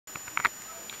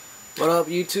What up,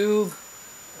 YouTube?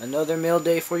 Another mail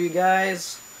day for you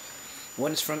guys.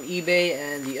 One is from eBay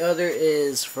and the other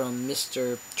is from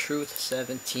Mr.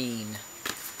 Truth17.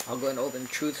 I'll go ahead and open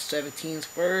Truth17's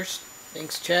first.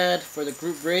 Thanks, Chad, for the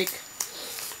group break.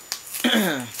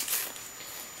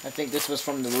 I think this was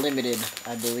from the limited,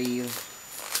 I believe,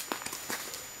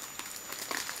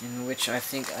 in which I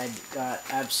think I got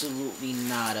absolutely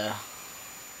nada.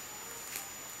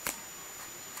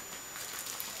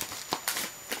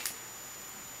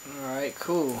 Alright,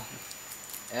 cool.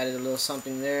 Added a little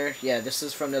something there. Yeah, this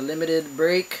is from the limited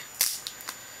break.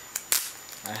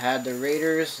 I had the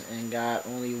Raiders and got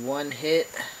only one hit.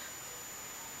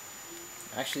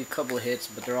 Actually, a couple of hits,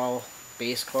 but they're all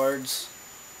base cards.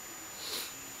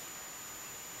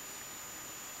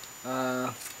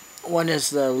 One is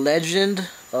the Legend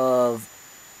of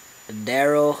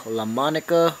Daryl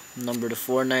LaMonica, number to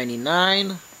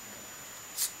 499.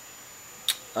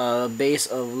 Base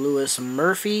of Lewis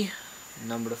Murphy,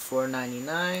 number to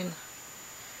 499.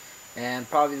 And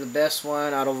probably the best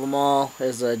one out of them all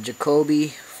is a Jacoby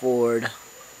Ford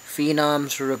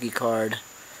Phenoms rookie card,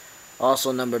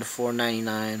 also number to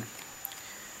 499.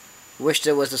 Wished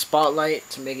there was a spotlight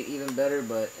to make it even better,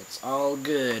 but it's all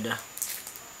good.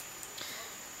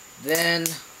 Then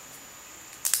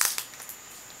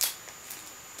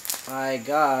I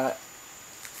got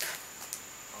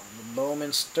the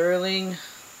Bowman Sterling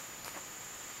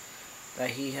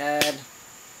that he had.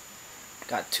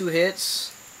 Got two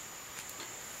hits.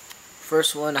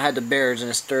 First one, I had the Bears and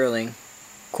a Sterling.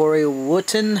 Corey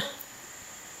Wootton,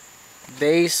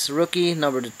 base rookie,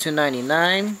 number to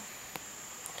 299.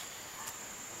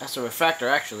 That's a refractor,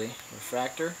 actually.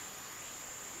 Refractor.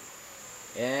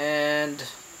 And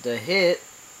the hit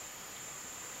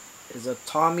is a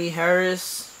Tommy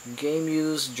Harris game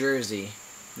used jersey,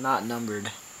 not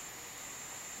numbered.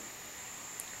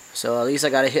 So at least I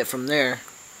got a hit from there.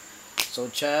 So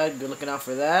Chad, good looking out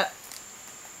for that.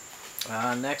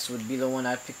 Next would be the one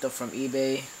I picked up from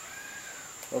eBay.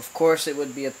 Of course it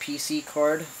would be a PC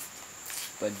card,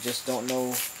 but just don't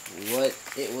know what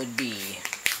it would be.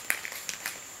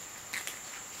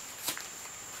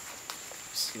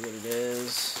 Let's see what it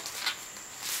is.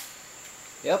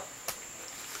 Yep.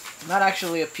 Not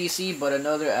actually a PC, but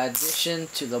another addition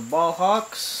to the Ball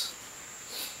Hawks.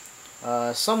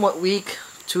 Somewhat weak.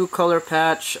 Two color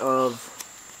patch of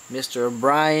Mr.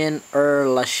 Brian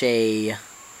Urlacher. You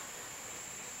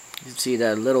can see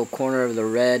that little corner of the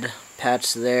red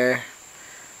patch there.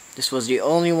 This was the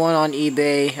only one on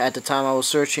eBay at the time I was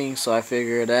searching, so I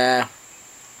figured, I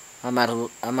might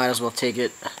as well take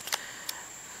it.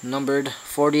 Numbered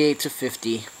 48 to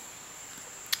 50.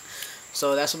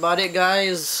 So that's about it,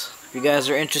 guys. If you guys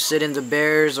are interested in the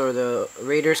Bears or the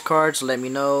Raiders cards, let me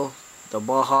know. The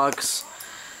Ball Hawks.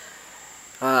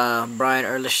 Brian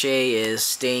Urlacher is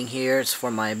staying here. It's for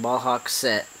my Ball Hawk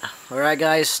set. Alright,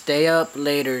 guys, stay up.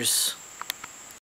 Laters.